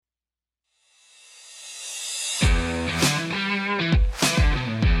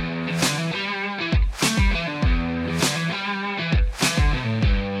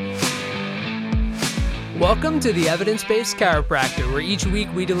Welcome to the Evidence-Based Chiropractor, where each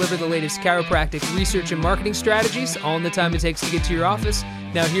week we deliver the latest chiropractic research and marketing strategies, all in the time it takes to get to your office.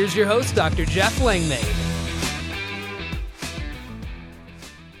 Now here's your host, Dr. Jeff Langmaid.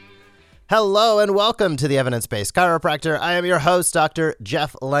 Hello and welcome to the Evidence-Based Chiropractor. I am your host, Dr.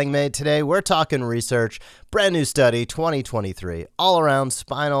 Jeff Langmaid. Today we're talking research, brand new study, 2023, all around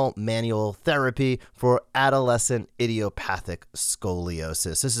spinal manual therapy for adolescent idiopathic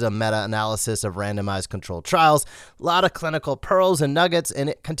scoliosis. This is a meta-analysis of randomized controlled trials, a lot of clinical pearls and nuggets, and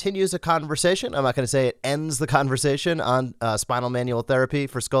it continues a conversation. I'm not going to say it ends the conversation on spinal manual therapy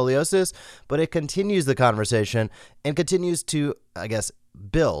for scoliosis, but it continues the conversation and continues to,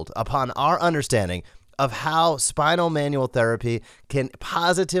 build upon our understanding of how spinal manual therapy can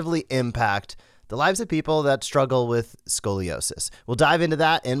positively impact the lives of people that struggle with scoliosis. We'll dive into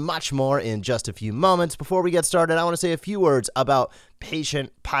that and much more in just a few moments. Before we get started, I want to say a few words about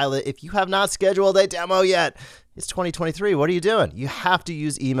Patient Pilot. If you have not scheduled a demo yet, it's 2023. What are you doing? You have to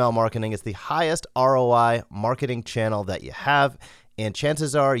use email marketing. It's the highest ROI marketing channel that you have. And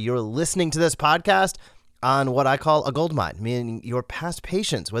chances are you're listening to this podcast on what I call a gold mine, meaning your past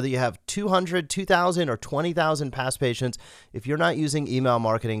patients, whether you have 200, 2,000, or 20,000 past patients, if you're not using email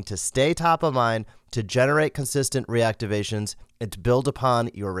marketing to stay top of mind, to generate consistent reactivations, and to build upon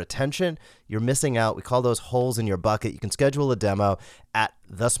your retention, you're missing out. We call those holes in your bucket. You can schedule a demo at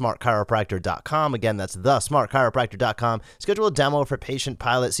thesmartchiropractor.com. Again, that's thesmartchiropractor.com. Schedule a demo for Patient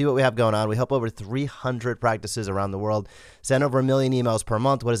Pilot. See what we have going on. We help over 300 practices around the world. Send over 1 million emails per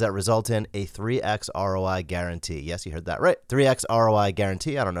month. What does that result in? A 3x ROI guarantee. Yes, you heard that right. 3x ROI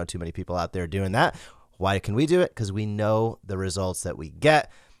guarantee. I don't know too many people out there doing that. Why can we do it? Because we know the results that we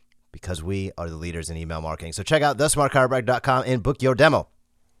get, because we are the leaders in email marketing. So check out thesmartchiropractor.com and book your demo.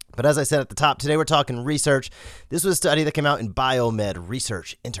 But as I said at the top, today we're talking research. This was a study that came out in Biomed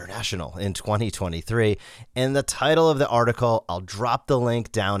Research International in 2023. And the title of the article, I'll drop the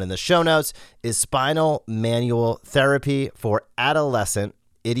link down in the show notes, is Spinal Manual Therapy for Adolescent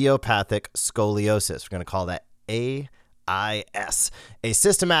Idiopathic Scoliosis. We're going to call that AIS, a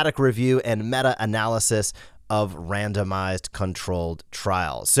systematic review and meta-analysis of randomized controlled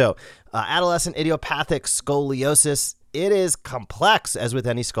trials. So adolescent idiopathic scoliosis, it is complex. As with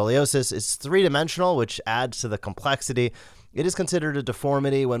any scoliosis, it's three-dimensional, which adds to the complexity. It is considered a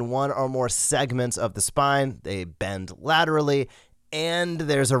deformity when one or more segments of the spine, they bend laterally, and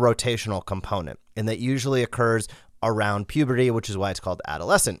there's a rotational component. And that usually occurs around puberty, which is why it's called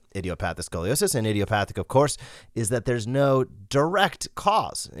adolescent idiopathic scoliosis. And idiopathic, of course, is that there's no direct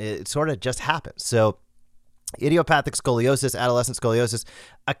cause. It sort of just happens. So idiopathic scoliosis, adolescent scoliosis,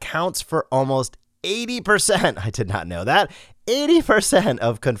 accounts for almost 80%, I did not know that, 80%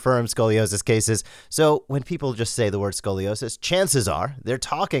 of confirmed scoliosis cases. So when people just say the word scoliosis, chances are they're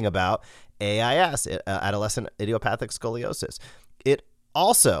talking about AIS, adolescent idiopathic scoliosis. It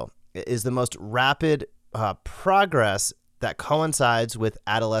also is the most rapid progress that coincides with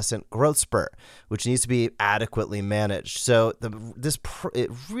adolescent growth spurt, which needs to be adequately managed. So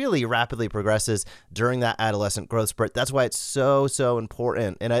it really rapidly progresses during that adolescent growth spurt. That's why it's so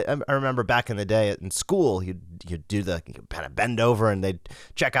important. And I remember back in the day in school, you kind of bend over and they'd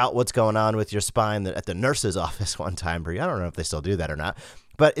check out what's going on with your spine at the nurse's office one time. I don't know if they still do that or not,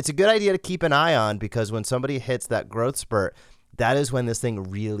 but it's a good idea to keep an eye on, because when somebody hits that growth spurt, that is when this thing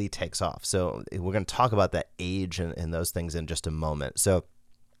really takes off. So we're going to talk about that age and those things in just a moment. So,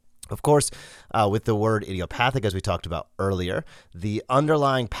 of course, with the word idiopathic, as we talked about earlier, the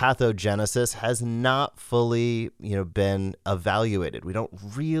underlying pathogenesis has not fully, been evaluated. We don't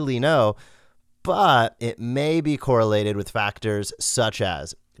really know, but it may be correlated with factors such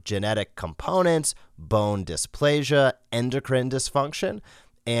as genetic components, bone dysplasia, endocrine dysfunction,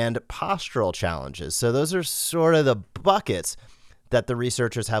 and postural challenges. So those are sort of the buckets that the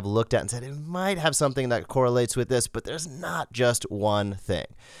researchers have looked at and said it might have something that correlates with this, but there's not just one thing.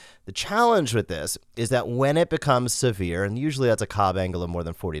 The challenge with this is that when it becomes severe, and usually that's a Cobb angle of more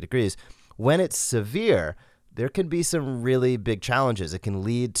than 40 degrees, when it's severe, there can be some really big challenges. It can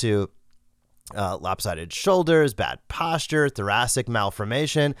lead to lopsided shoulders, bad posture, thoracic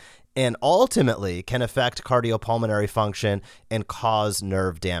malformation, and ultimately can affect cardiopulmonary function and cause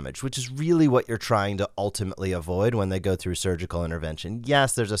nerve damage, which is really what you're trying to ultimately avoid when they go through surgical intervention.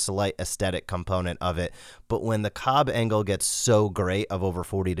 Yes, there's a slight aesthetic component of it, but when the Cobb angle gets so great of over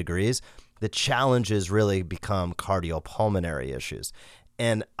 40 degrees, the challenges really become cardiopulmonary issues.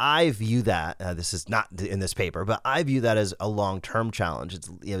 And I view that, this is not in this paper, but I view that as a long-term challenge. It's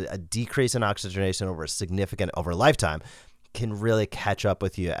a decrease in oxygenation over a lifetime can really catch up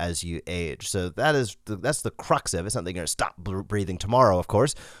with you as you age. So that's the crux of it. It's not that you're going to stop breathing tomorrow, of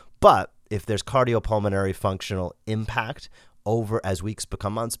course, but if there's cardiopulmonary functional impact over as weeks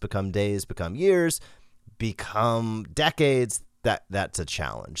become months, become days, become years, become decades, that's a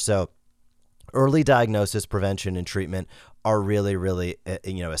challenge. So early diagnosis, prevention, and treatment are really, really,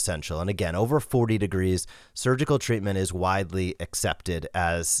 essential. And again, over 40 degrees, surgical treatment is widely accepted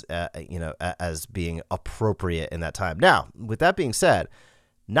as, as being appropriate in that time. Now, with that being said,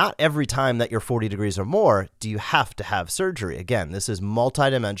 not every time that you're 40 degrees or more do you have to have surgery. Again, this is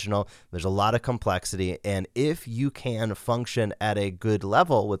multidimensional. There's a lot of complexity. And if you can function at a good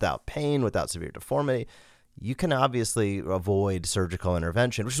level without pain, without severe deformity, you can obviously avoid surgical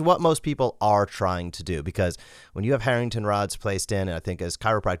intervention, which is what most people are trying to do. Because when you have Harrington rods placed in, and I think as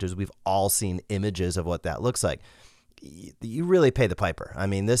chiropractors, we've all seen images of what that looks like, you really pay the piper. I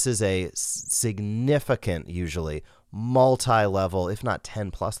mean, this is a significant, usually multi-level, if not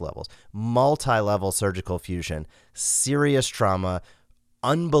 10 plus levels, multi-level surgical fusion, serious trauma,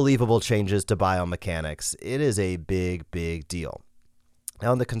 unbelievable changes to biomechanics. It is a big, big deal.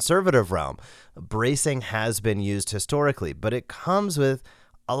 Now, in the conservative realm, bracing has been used historically, but it comes with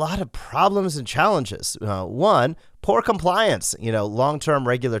a lot of problems and challenges. One, poor compliance, long-term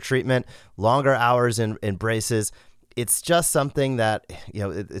regular treatment, longer hours in braces. It's just something that,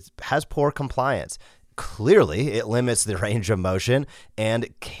 it has poor compliance. Clearly, it limits the range of motion and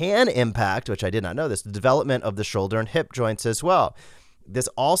can impact, which I did not know this, the development of the shoulder and hip joints as well. This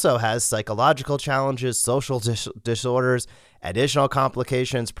also has psychological challenges, social disorders, additional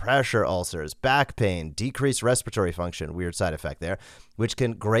complications, pressure ulcers, back pain, decreased respiratory function, weird side effect there, which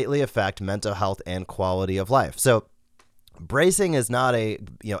can greatly affect mental health and quality of life. So bracing is not a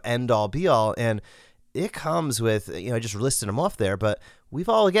end all be all, and it comes with, I just listed them off there, but we've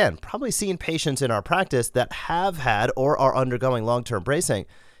all, again, probably seen patients in our practice that have had or are undergoing long-term bracing.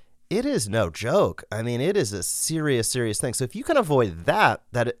 It is no joke. I mean, it is a serious, serious thing. So if you can avoid that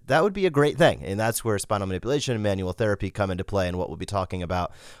would be a great thing. And that's where spinal manipulation and manual therapy come into play and what we'll be talking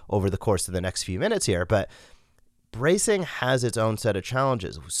about over the course of the next few minutes here. But bracing has its own set of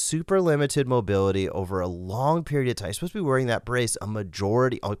challenges. Super limited mobility over a long period of time. You're supposed to be wearing that brace a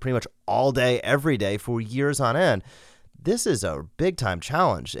majority, pretty much all day, every day for years on end. This is a big time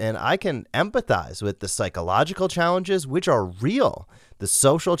challenge, and I can empathize with the psychological challenges, which are real, the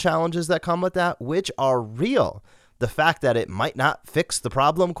social challenges that come with that, which are real. The fact that it might not fix the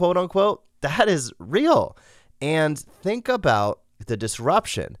problem, quote unquote, that is real. And think about the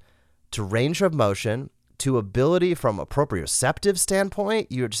disruption to range of motion, to ability from a proprioceptive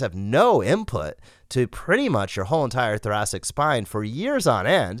standpoint. You just have no input to pretty much your whole entire thoracic spine for years on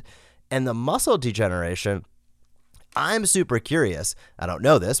end, and the muscle degeneration. I'm super curious. I don't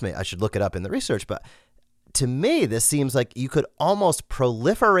know this. Maybe I should look it up in the research, but to me, this seems like you could almost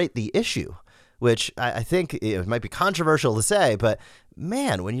proliferate the issue, which I think it might be controversial to say, but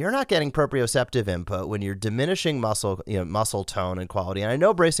man, when you're not getting proprioceptive input, when you're diminishing muscle tone and quality, and I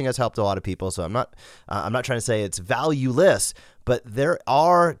know bracing has helped a lot of people, so I'm not trying to say it's valueless, but there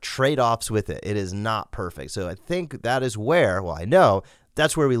are trade-offs with it. It is not perfect. So I think that is where, I know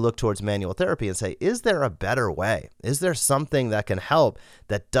that's where we look towards manual therapy and say, is there a better way? Is there something that can help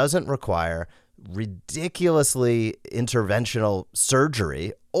that doesn't require ridiculously interventional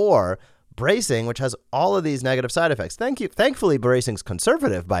surgery or bracing, which has all of these negative side effects? Thankfully, bracing's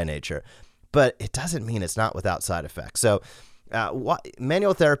conservative by nature, but it doesn't mean it's not without side effects. So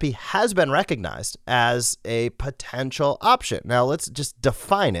manual therapy has been recognized as a potential option. Now, let's just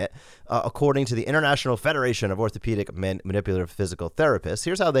define it according to the International Federation of Orthopedic Manipulative Physical Therapists.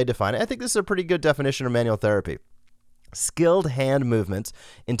 Here's how they define it. I think this is a pretty good definition of manual therapy. Skilled hand movements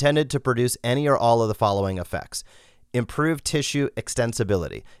intended to produce any or all of the following effects: improve tissue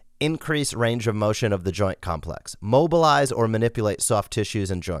extensibility, increase range of motion of the joint complex, mobilize or manipulate soft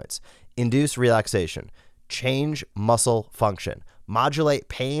tissues and joints, induce relaxation, change muscle function, modulate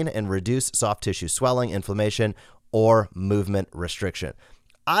pain and reduce soft tissue swelling, inflammation, or movement restriction.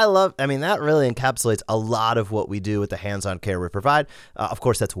 That really encapsulates a lot of what we do with the hands-on care we provide. Of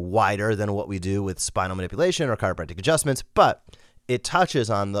course, that's wider than what we do with spinal manipulation or chiropractic adjustments, but it touches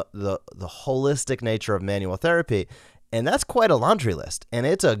on the holistic nature of manual therapy. And that's quite a laundry list. And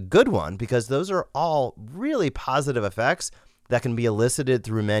it's a good one because those are all really positive effects that can be elicited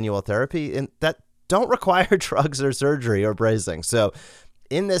through manual therapy and that don't require drugs or surgery or bracing. So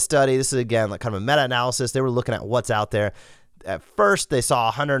in this study, this is again like kind of a meta-analysis. They were looking at what's out there. At first, they saw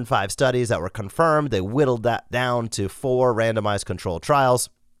 105 studies that were confirmed. They whittled that down to 4 randomized controlled trials,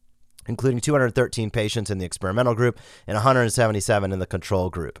 including 213 patients in the experimental group and 177 in the control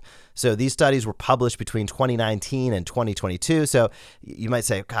group. So these studies were published between 2019 and 2022. So you might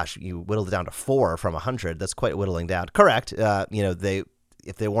say, gosh, you whittled it down to 4 from 100. That's quite whittling down. Correct.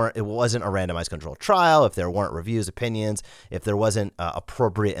 if it wasn't a randomized controlled trial, if there weren't reviews, opinions, if there wasn't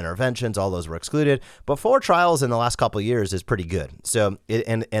appropriate interventions, all those were excluded. But 4 trials in the last couple of years is pretty good. So,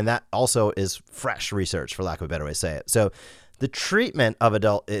 and that also is fresh research, for lack of a better way to say it. So the treatment of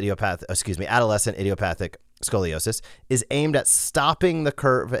adolescent idiopathic scoliosis is aimed at stopping the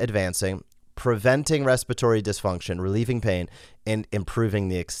curve advancing, preventing respiratory dysfunction, relieving pain, and improving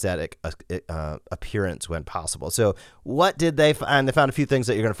the aesthetic appearance when possible. So what did they find? They found a few things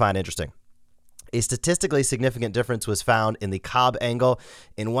that you're going to find interesting. A statistically significant difference was found in the Cobb angle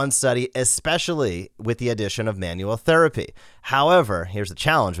in one study, especially with the addition of manual therapy. However, here's the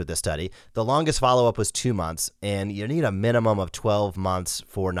challenge with this study. The longest follow-up was 2 months, and you need a minimum of 12 months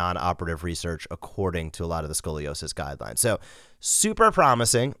for non-operative research according to a lot of the scoliosis guidelines. So super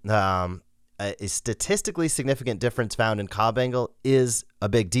promising. A statistically significant difference found in Cobb angle is a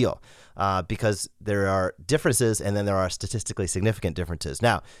big deal because there are differences and then there are statistically significant differences.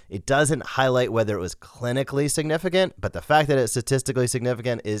 Now, it doesn't highlight whether it was clinically significant, but the fact that it's statistically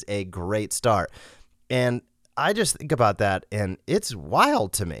significant is a great start. And I just think about that, and it's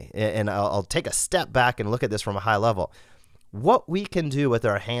wild to me. And I'll take a step back and look at this from a high level. What we can do with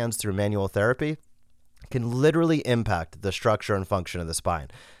our hands through manual therapy can literally impact the structure and function of the spine.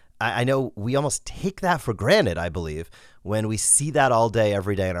 I know we almost take that for granted, I believe, when we see that all day,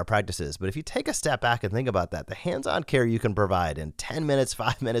 every day in our practices. But if you take a step back and think about that, the hands-on care you can provide in 10 minutes,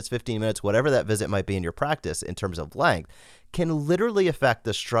 5 minutes, 15 minutes, whatever that visit might be in your practice in terms of length, can literally affect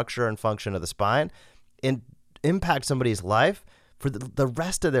the structure and function of the spine and impact somebody's life for the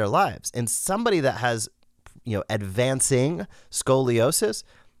rest of their lives. And somebody that has, advancing scoliosis,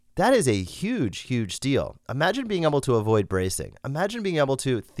 that is a huge, huge deal. Imagine being able to avoid bracing. Imagine being able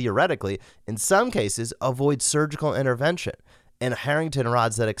to, theoretically, in some cases, avoid surgical intervention and Harrington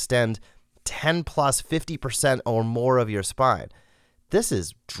rods that extend 10 plus 50% or more of your spine. This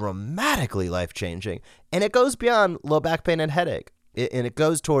is dramatically life-changing, and it goes beyond low back pain and headache. And it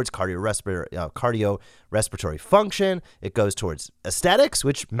goes towards cardiorespiratory function. It goes towards aesthetics,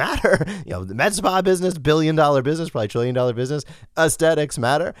 which matter. The med spa business, billion-dollar business, probably trillion-dollar business. Aesthetics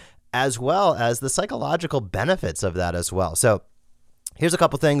matter, as well as the psychological benefits of that as well. So here's a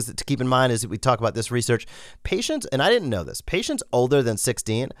couple things to keep in mind as we talk about this research. Patients, and I didn't know this, patients older than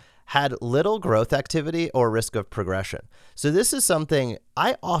 16 had little growth activity or risk of progression. So this is something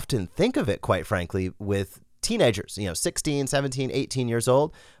I often think of it, quite frankly, with teenagers, 16, 17, 18 years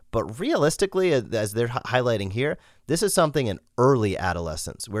old. But realistically, as they're highlighting here, this is something in early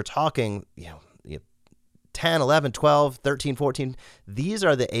adolescence. We're talking, 10, 11, 12, 13, 14. These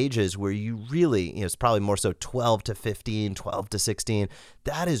are the ages where you really, it's probably more so 12 to 15, 12 to 16.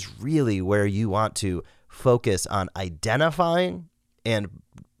 That is really where you want to focus on identifying and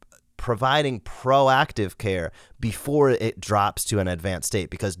providing proactive care before it drops to an advanced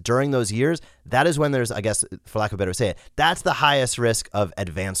state, because during those years, that is when there's, I guess, for lack of a better way to say it, that's the highest risk of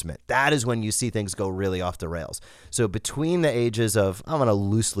advancement. That is when you see things go really off the rails. So between the ages of, I'm going to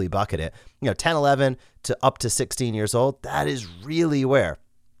loosely bucket it, 10, 11 to up to 16 years old, that is really where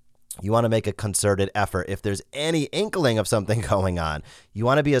you want to make a concerted effort. If there's any inkling of something going on, you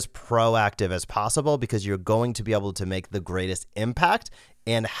want to be as proactive as possible, because you're going to be able to make the greatest impact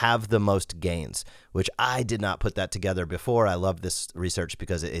and have the most gains, which I did not put that together before. I love this research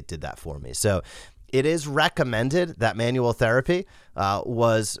because it did that for me. So it is recommended that manual therapy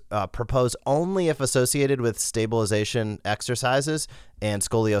was proposed only if associated with stabilization exercises and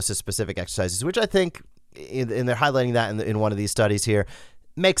scoliosis-specific exercises, which I think, and they're highlighting that in one of these studies here,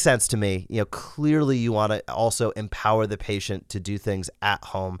 makes sense to me. Clearly you want to also empower the patient to do things at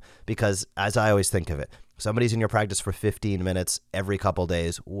home, because as I always think of it, somebody's in your practice for 15 minutes every couple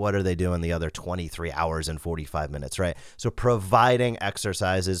days. What are they doing the other 23 hours and 45 minutes, right? So providing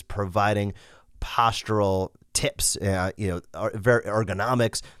exercises, providing postural tips,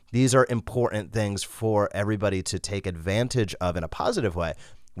 ergonomics, these are important things for everybody to take advantage of in a positive way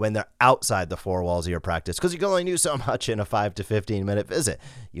when they're outside the 4 walls of your practice, because you can only do so much in a 5 to 15 minute visit.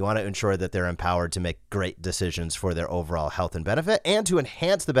 You want to ensure that they're empowered to make great decisions for their overall health and benefit, and to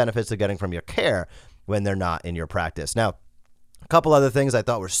enhance the benefits they're getting from your care when they're not in your practice. Now, a couple other things I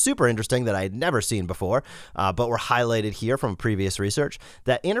thought were super interesting that I had never seen before, but were highlighted here from previous research,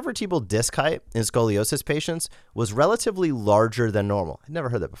 that intervertebral disc height in scoliosis patients was relatively larger than normal. I'd never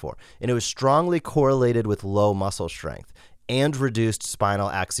heard that before. And it was strongly correlated with low muscle strength and reduced spinal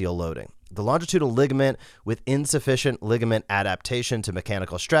axial loading. The longitudinal ligament with insufficient ligament adaptation to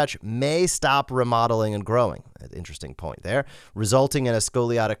mechanical stretch may stop remodeling and growing. Interesting point there, resulting in a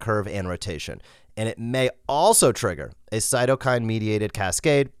scoliotic curve and rotation. And it may also trigger a cytokine-mediated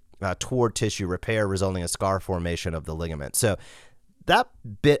cascade toward tissue repair, resulting in scar formation of the ligament. So that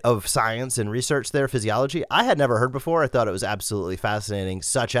bit of science and research there, physiology, I had never heard before. I thought it was absolutely fascinating,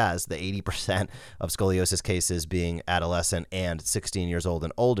 such as the 80% of scoliosis cases being adolescent and 16 years old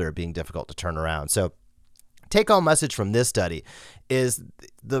and older being difficult to turn around. So take-home message from this study is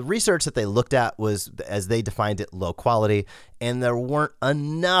the research that they looked at was, as they defined it, low quality, and there weren't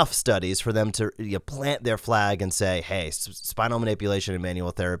enough studies for them to plant their flag and say, hey, spinal manipulation and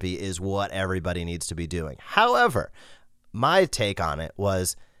manual therapy is what everybody needs to be doing. However, my take on it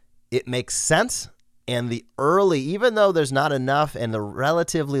was it makes sense, and the early, even though there's not enough and the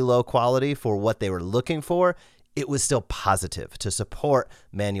relatively low quality for what they were looking for, it was still positive to support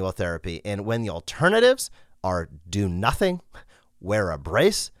manual therapy. And when the alternatives are do nothing, wear a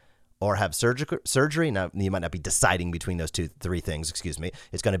brace, or have surgery. Now, you might not be deciding between those three things,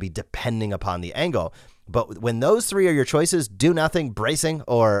 It's going to be depending upon the angle. But when those three are your choices, do nothing, bracing,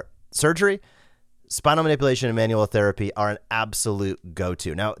 or surgery, spinal manipulation and manual therapy are an absolute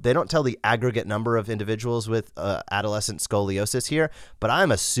go-to. Now, they don't tell the aggregate number of individuals with adolescent scoliosis here, but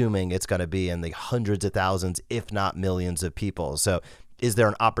I'm assuming it's going to be in the hundreds of thousands, if not millions of people. So is there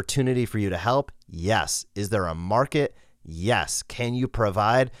an opportunity for you to help? Yes. Is there a market? Yes. Can you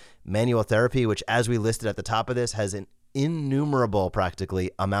provide manual therapy, which, as we listed at the top of this, has an innumerable,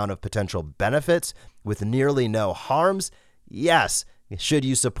 practically, amount of potential benefits with nearly no harms? Yes. Should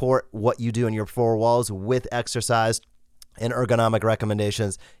you support what you do in your four walls with exercise and ergonomic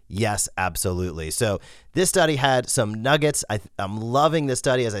recommendations? Yes, absolutely. So this study had some nuggets. I'm loving this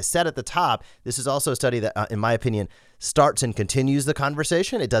study. As I said at the top, this is also a study that, in my opinion, starts and continues the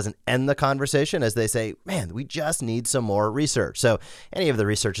conversation. It doesn't end the conversation, as they say, man, we just need some more research. So any of the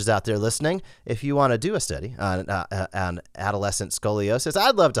researchers out there listening, if you want to do a study on adolescent scoliosis,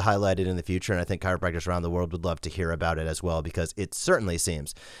 I'd love to highlight it in the future. And I think chiropractors around the world would love to hear about it as well, because it certainly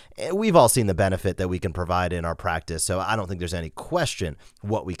seems we've all seen the benefit that we can provide in our practice. So I don't think there's any question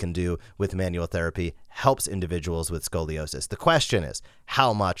what we can do with manual therapy helps individuals with scoliosis. The question is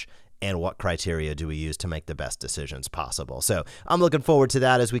how much and what criteria do we use to make the best decisions possible? So I'm looking forward to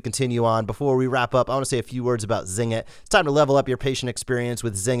that as we continue on. Before we wrap up, I want to say a few words about Zingit. It's time to level up your patient experience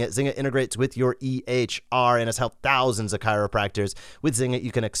with Zingit. Zingit integrates with your EHR and has helped thousands of chiropractors. With Zingit,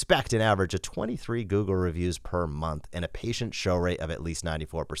 you can expect an average of 23 Google reviews per month and a patient show rate of at least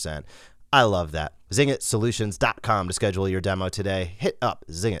 94%. I love that. ZingitSolutions.com to schedule your demo today. Hit up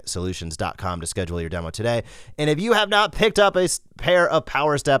ZingitSolutions.com to schedule your demo today. And if you have not picked up a pair of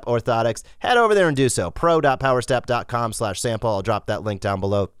PowerStep orthotics, head over there and do so. pro.powerstep.com/sample. I'll drop that link down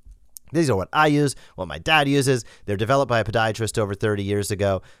below. These are what I use, what my dad uses. They're developed by a podiatrist over 30 years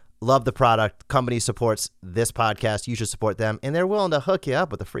ago. Love the product. Company supports this podcast. You should support them. And they're willing to hook you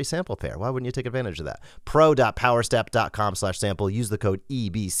up with a free sample pair. Why wouldn't you take advantage of that? pro.powerstep.com/sample. Use the code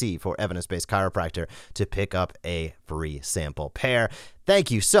EBC for evidence-based chiropractor to pick up a free sample pair. Thank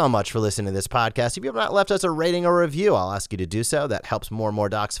you so much for listening to this podcast. If you have not left us a rating or review, I'll ask you to do so. That helps more and more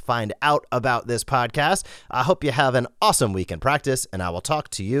docs find out about this podcast. I hope you have an awesome week in practice, and I will talk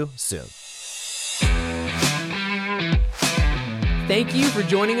to you soon. Thank you for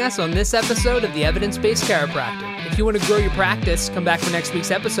joining us on this episode of the Evidence-Based Chiropractor. If you want to grow your practice, come back for next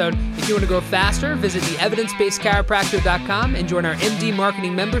week's episode. If you want to grow faster, visit the evidencebasedchiropractor.com and join our MD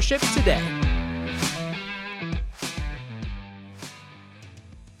Marketing membership today.